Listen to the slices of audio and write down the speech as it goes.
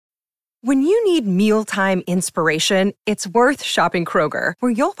When you need mealtime inspiration, it's worth shopping Kroger,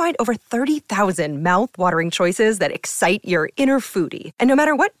 where you'll find over 30,000 mouth-watering choices that excite your inner foodie. And no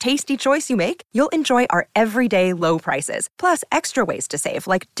matter what tasty choice you make, you'll enjoy our everyday low prices, plus extra ways to save,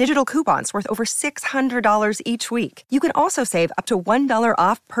 like digital coupons worth over $600 each week. You can also save up to $1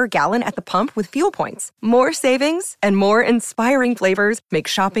 off per gallon at the pump with fuel points. More savings and more inspiring flavors make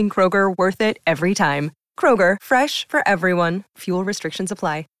shopping Kroger worth it every time. Kroger, fresh for everyone. Fuel restrictions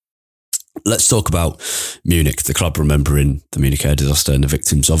apply. Let's talk about Munich, the club remembering the Munich Air Disaster and the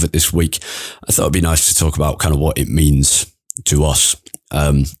victims of it this week. I thought it'd be nice to talk about kind of what it means to us.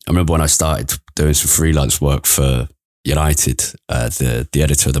 I remember when I started doing some freelance work for United, the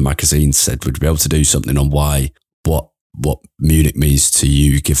editor of the magazine said, would you be able to do something on what Munich means to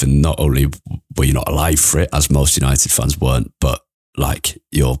you, given not only were you not alive for it, as most United fans weren't, but like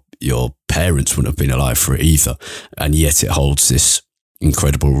your parents wouldn't have been alive for it either. And yet it holds this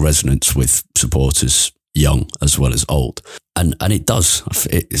incredible resonance with supporters, young as well as old. And it does.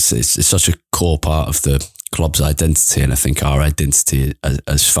 It's such a core part of the club's identity, and I think our identity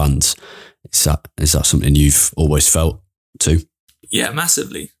as fans. Is that something you've always felt too? Yeah,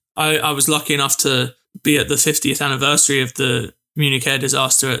 massively. I was lucky enough to be at the 50th anniversary of the Munich Air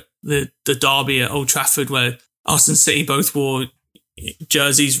Disaster at the derby at Old Trafford, where us and City both wore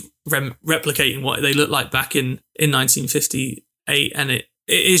jerseys replicating what they looked like back in 1958. And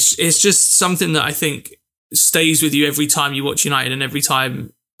it's just something that I think stays with you every time you watch United and every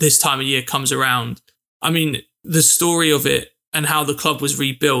time this time of year comes around. I mean, the story of it and how the club was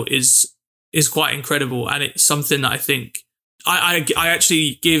rebuilt is quite incredible. And it's something that I think I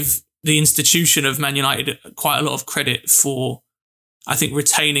actually give the institution of Man United quite a lot of credit for, I think,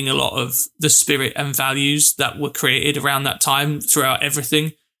 retaining a lot of the spirit and values that were created around that time throughout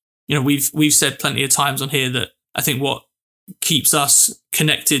everything. You know, we've said plenty of times on here that I think what keeps us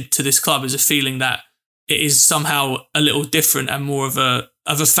connected to this club is a feeling that it is somehow a little different and more of a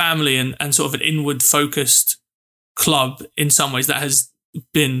family and sort of an inward focused club in some ways that has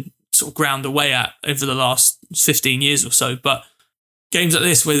been sort of ground away at over the last 15 years or so. But games like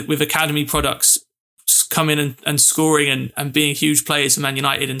this with academy products coming in and scoring and being huge players for Man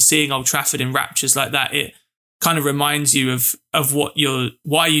United and seeing Old Trafford in raptures like that, it kind of reminds you of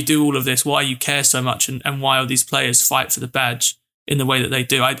why you do all of this, why you care so much, and why all these players fight for the badge in the way that they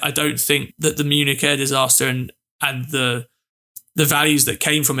do. I don't think that the Munich Air Disaster and the values that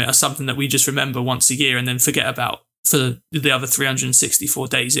came from it are something that we just remember once a year and then forget about for the other 364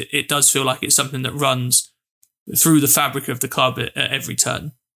 days. It does feel like it's something that runs through the fabric of the club at every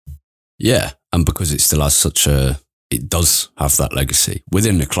turn. Yeah, and because it still has it does have that legacy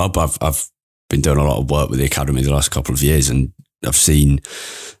within the club. I've been doing a lot of work with the academy the last couple of years, and I've seen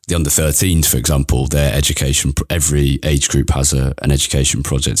the under-13s, for example, their education, every age group has an education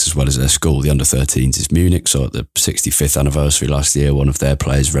project as well as their school. The under-13s is Munich, so at the 65th anniversary last year, one of their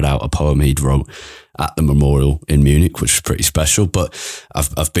players read out a poem he'd wrote at the memorial in Munich, which was pretty special. But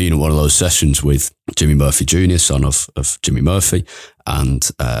I've been at one of those sessions with Jimmy Murphy Jr., son of Jimmy Murphy, and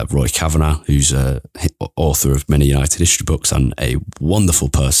Roy Kavanagh, who's author of many United history books and a wonderful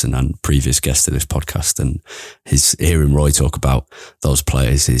person and previous guest of this podcast. And hearing Roy talk about those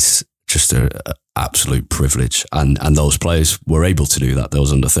players is just an absolute privilege. And those players were able to do that,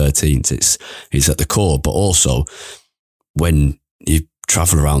 those under-13s. It's at the core, but also when you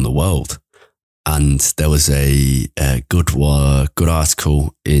travel around the world. And there was a good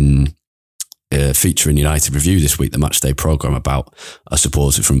article in featuring United Review this week, the Matchday programme, about a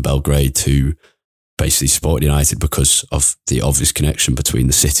supporter from Belgrade who basically supported United because of the obvious connection between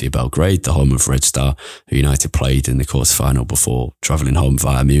the city of Belgrade, the home of Red Star, who United played in the quarter-final before travelling home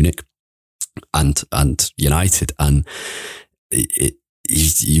via Munich, and United. And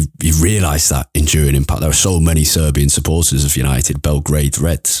you realise that enduring impact. There are so many Serbian supporters of United, Belgrade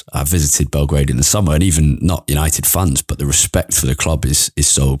Reds. I visited Belgrade in the summer, and even not United fans, but the respect for the club is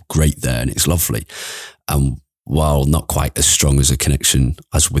so great there, and it's lovely. And while not quite as strong as a connection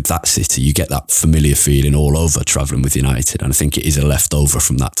as with that city, you get that familiar feeling all over travelling with United. And I think it is a leftover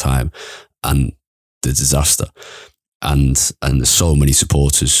from that time and the disaster. And there's so many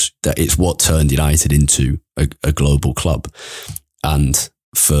supporters that it's what turned United into a global club. And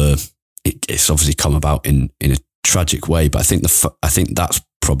it's obviously come about in a tragic way, but I think that's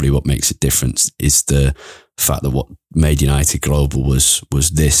probably what makes it different, is the fact that what made United global was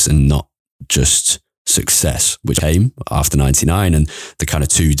this, and not just success, which came after 99. And the kind of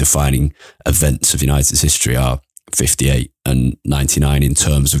two defining events of United's history are 58 and 99 in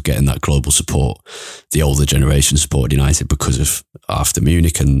terms of getting that global support. The older generation supported United because of after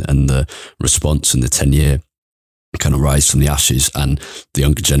Munich and the response and the 10-year kind of rise from the ashes, and the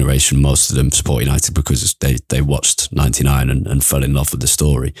younger generation, most of them support United because they watched 99 and fell in love with the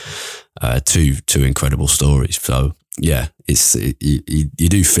story. Two incredible stories. So yeah, you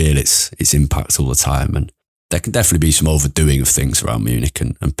do feel its impact all the time, and there can definitely be some overdoing of things around Munich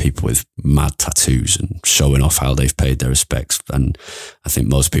and people with mad tattoos and showing off how they've paid their respects. And I think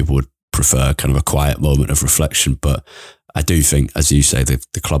most people would prefer kind of a quiet moment of reflection, but I do think, as you say,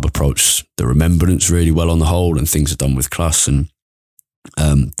 the club approached the remembrance really well on the whole, and things are done with class. And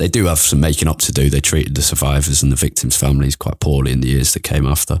they do have some making up to do. They treated the survivors and the victims' families quite poorly in the years that came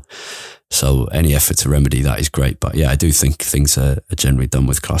after. So any effort to remedy that is great. But yeah, I do think things are generally done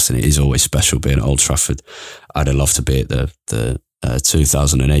with class, and it is always special being at Old Trafford. I'd have loved to be at the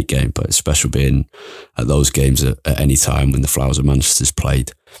 2008 game, but it's special being at those games at any time when the Flowers of Manchester's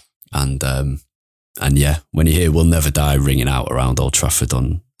played. And yeah, when you hear "We'll Never Die" ringing out around Old Trafford,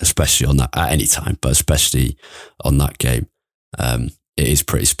 especially on that, at any time, but especially on that game, it is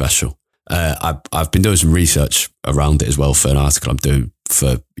pretty special. I've been doing some research around it as well for an article I'm doing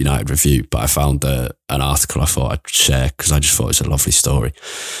for United Review, but I found an article I thought I'd share because I just thought it was a lovely story.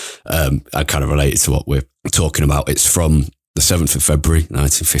 I kind of related to what we're talking about. It's from the 7th of February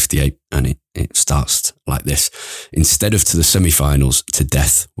 1958, and it starts like this. Instead of to the semi-finals, to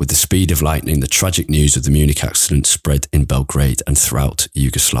death. With the speed of lightning, the tragic news of the Munich accident spread in Belgrade and throughout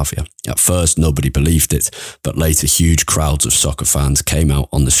Yugoslavia. At first, nobody believed it, but later huge crowds of soccer fans came out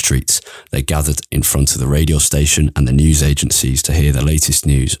on the streets. They gathered in front of the radio station and the news agencies to hear the latest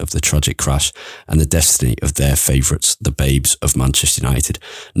news of the tragic crash and the destiny of their favourites, the Babes of Manchester United.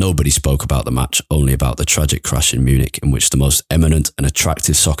 Nobody spoke about the match, only about the tragic crash in Munich, in which the most eminent and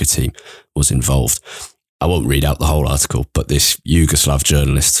attractive soccer team was involved. I won't read out the whole article, but this Yugoslav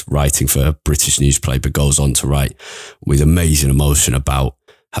journalist writing for a British newspaper goes on to write with amazing emotion about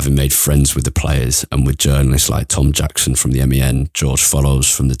having made friends with the players and with journalists like Tom Jackson from the MEN, George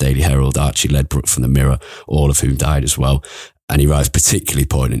Follows from the Daily Herald, Archie Ledbrook from the Mirror, all of whom died as well. And he writes particularly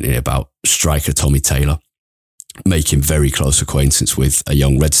poignantly about striker Tommy Taylor, making very close acquaintance with a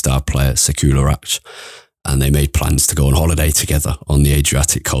young Red Star player, Sekula Akc, and they made plans to go on holiday together on the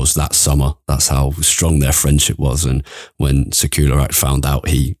Adriatic coast that summer. That's how strong their friendship was. And when Sekula Akc found out,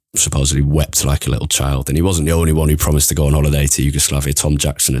 he supposedly wept like a little child. And he wasn't the only one who promised to go on holiday to Yugoslavia. Tom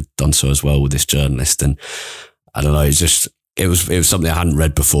Jackson had done so as well with this journalist. And I don't know, it was something I hadn't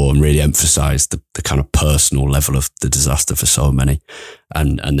read before, and really emphasised the kind of personal level of the disaster for so many.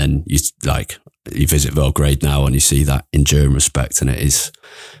 And then you visit Belgrade now and you see that enduring respect, and it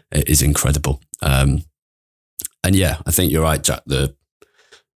is incredible. And yeah, I think you're right, Jack.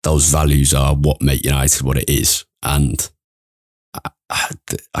 Those values are what make United what it is. And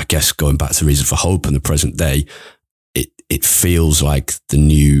I guess going back to reason for hope in the present day, it feels like the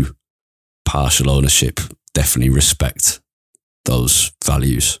new partial ownership definitely respect those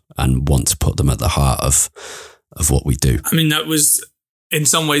values and want to put them at the heart of what we do. I mean, that was in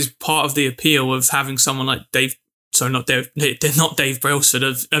some ways part of the appeal of having someone like not Dave Brailsford,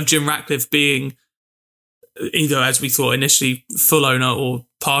 of Jim Ratcliffe being either, as we thought initially, full owner or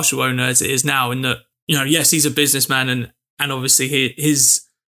partial owner as it is now, in that, yes, he's a businessman and obviously his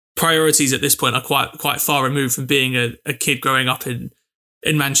priorities at this point are quite far removed from being a kid growing up in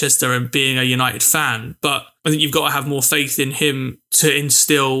Manchester and being a United fan. But I think you've got to have more faith in him to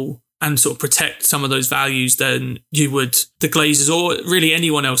instill and sort of protect some of those values than you would the Glazers or really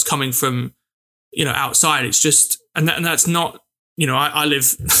anyone else coming from, outside. It's just, and that's not, I live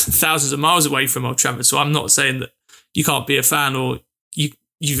thousands of miles away from Old Trafford, so I'm not saying that you can't be a fan or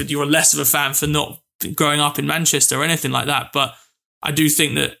you're less of a fan for not growing up in Manchester or anything like that. But I do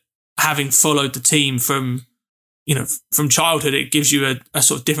think that having followed the team from childhood, it gives you a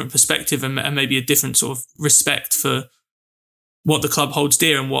sort of different perspective and maybe a different sort of respect for what the club holds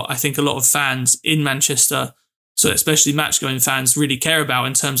dear and what I think a lot of fans in Manchester, so especially match-going fans, really care about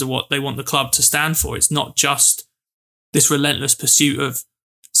in terms of what they want the club to stand for. It's not just this relentless pursuit of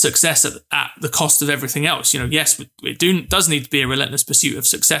success at the cost of everything else. Yes, it does need to be a relentless pursuit of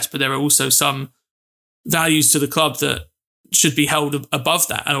success, but there are also some values to the club that should be held above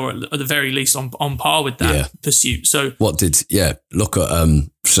that, or at the very least on par with that pursuit. So look at,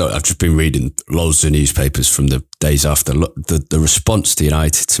 so I've just been reading loads of newspapers from the days after. Look, the response to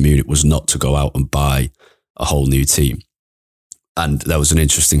United to Munich was not to go out and buy a whole new team. And there was an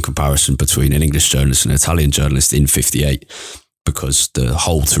interesting comparison between an English journalist and an Italian journalist in 58, because the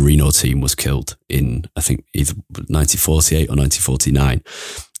whole Torino team was killed in, I think, either 1948 or 1949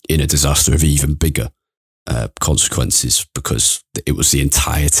 in a disaster of even bigger consequences, because it was the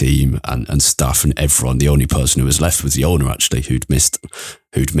entire team and staff and everyone. The only person who was left was the owner, actually, who'd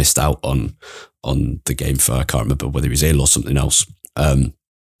missed out on on the game for, I can't remember whether he was ill or something else.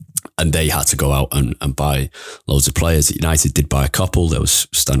 And they had to go out and buy loads of players. United did buy a couple. There was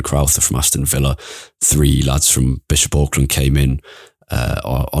Stan Crowther from Aston Villa. 3 lads from Bishop Auckland came in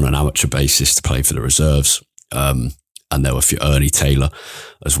on an amateur basis to play for the reserves. And there were a few, Ernie Taylor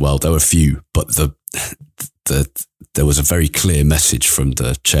as well. There were a few, but there was a very clear message from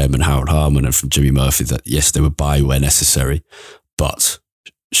the chairman, Harold Harman, and from Jimmy Murphy that yes, they would buy where necessary, but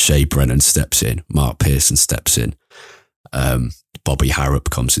Shea Brennan steps in, Mark Pearson steps in, Bobby Harrop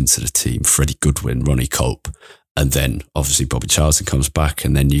comes into the team, Freddie Goodwin, Ronnie Cope, and then obviously Bobby Charlton comes back,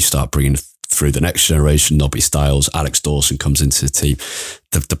 and then you start bringing through the next generation, Nobby Stiles, Alex Dawson comes into the team.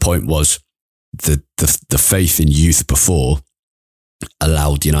 The point was the faith in youth before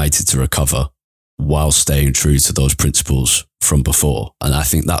allowed United to recover while staying true to those principles from before. And I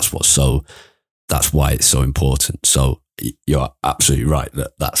think that's why it's so important. So you're absolutely right.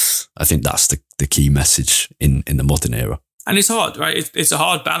 I think that's the key message in the modern era. And it's hard, right? It's a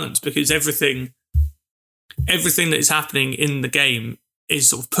hard balance because everything that is happening in the game is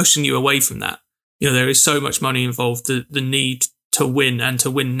sort of pushing you away from that. There is so much money involved. The need to win and to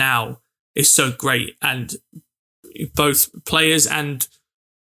win now is so great. And both players and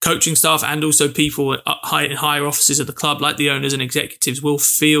coaching staff and also people in higher offices of the club, like the owners and executives, will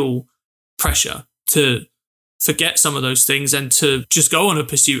feel pressure to forget some of those things and to just go on a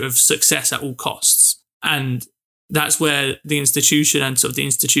pursuit of success at all costs. And that's where the institution and sort of the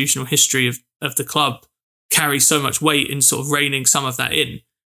institutional history of the club carries so much weight in sort of reining some of that in.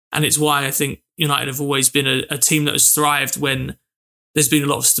 And it's why I think United have always been a team that has thrived when there's been a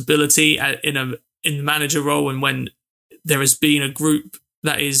lot of stability in the manager role, and when there has been a group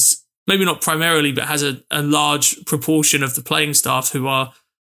that is maybe not primarily, but has a large proportion of the playing staff who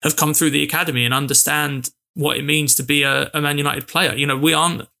have come through the academy and understand what it means to be a Man United player. We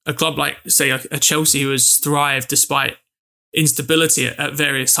aren't a club like, say, a Chelsea who has thrived despite instability at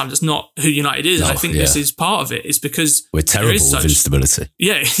various times. It's not who United is. No, I think this is part of it. It's because we're terrible with instability.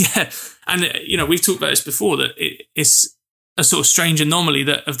 Yeah. And, we've talked about this before, that it's a sort of strange anomaly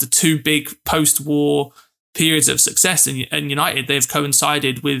that of the 2 big post-war periods of success in United, they've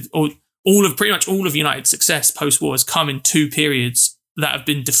coincided with, or pretty much all of United's success post-war has come in 2 periods that have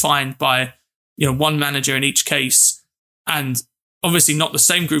been defined by, one manager in each case, and obviously not the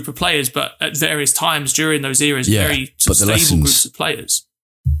same group of players, but at various times during those eras, very stable groups of players.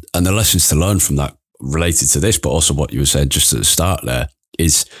 And the lessons to learn from that related to this, but also what you were saying just at the start there,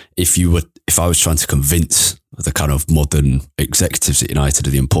 is if I was trying to convince the kind of modern executives at United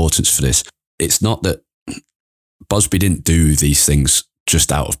of the importance for this, it's not that Busby didn't do these things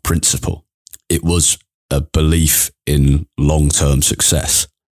just out of principle. It was a belief in long-term success.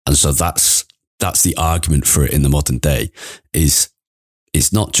 And so that's the argument for it in the modern day, is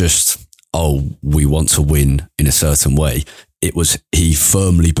it's not just, we want to win in a certain way. It was, he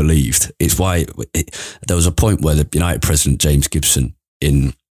firmly believed. It's why there was a point where the United president, James Gibson,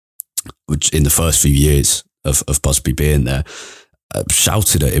 in the first few years of Busby being there,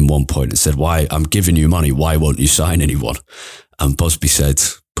 shouted at him one point and said, "Why, I'm giving you money, why won't you sign anyone?" And Busby said,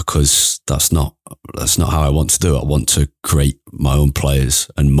 "Because that's not how I want to do it. I want to create my own players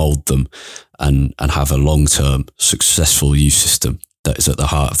and mould them and have a long-term successful youth system that is at the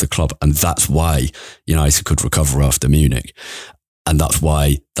heart of the club." And that's why United could recover after Munich. And that's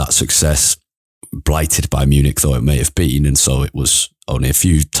why that success, blighted by Munich though it may have been, and so it was only a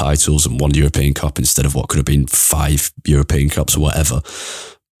few titles and 1 European Cup instead of what could have been 5 European Cups or whatever.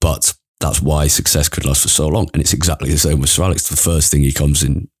 But that's why success could last for so long. And it's exactly the same with Sir Alex. The first thing he comes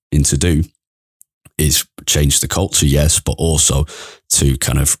in to do is change the culture, yes, but also to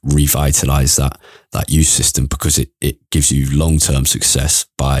kind of revitalise that youth system, because it gives you long-term success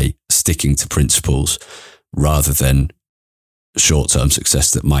by sticking to principles rather than short-term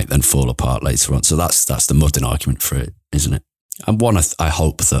success that might then fall apart later on. So that's the modern argument for it, isn't it? And one I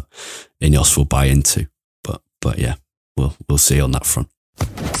hope that Ineos will buy into. But yeah, we'll see on that front.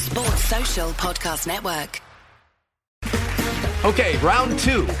 Sports Social Podcast Network. Okay, round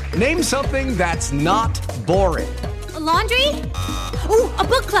 2. Name something that's not boring. A laundry? Ooh, a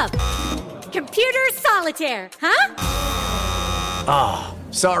book club. Computer solitaire, huh? Ah,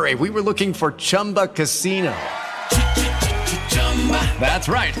 sorry, we were looking for Chumba Casino. That's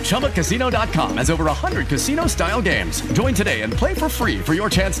right, ChumbaCasino.com has over 100 casino-style games. Join today and play for free for your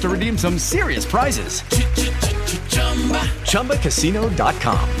chance to redeem some serious prizes.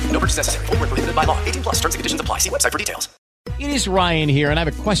 ChumbaCasino.com. No purchase necessary. Void where prohibited by law. 18+. Terms and conditions apply. See website for details. It is Ryan here, and I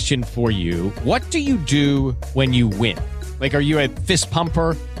have a question for you. What do you do when you win? Like, are you a fist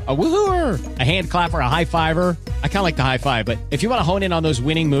pumper? A woohooer, a hand clapper, a high fiver. I kind of like the high five, but if you want to hone in on those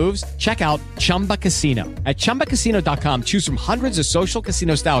winning moves, check out Chumba Casino. At ChumbaCasino.com, choose from hundreds of social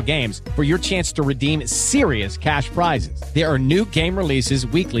casino style games for your chance to redeem serious cash prizes. There are new game releases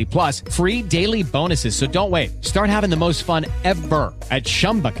weekly, plus free daily bonuses. So don't wait. Start having the most fun ever at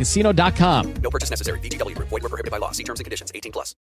ChumbaCasino.com. No purchase necessary. VGW Group. Void where prohibited by law. See terms and conditions. 18+.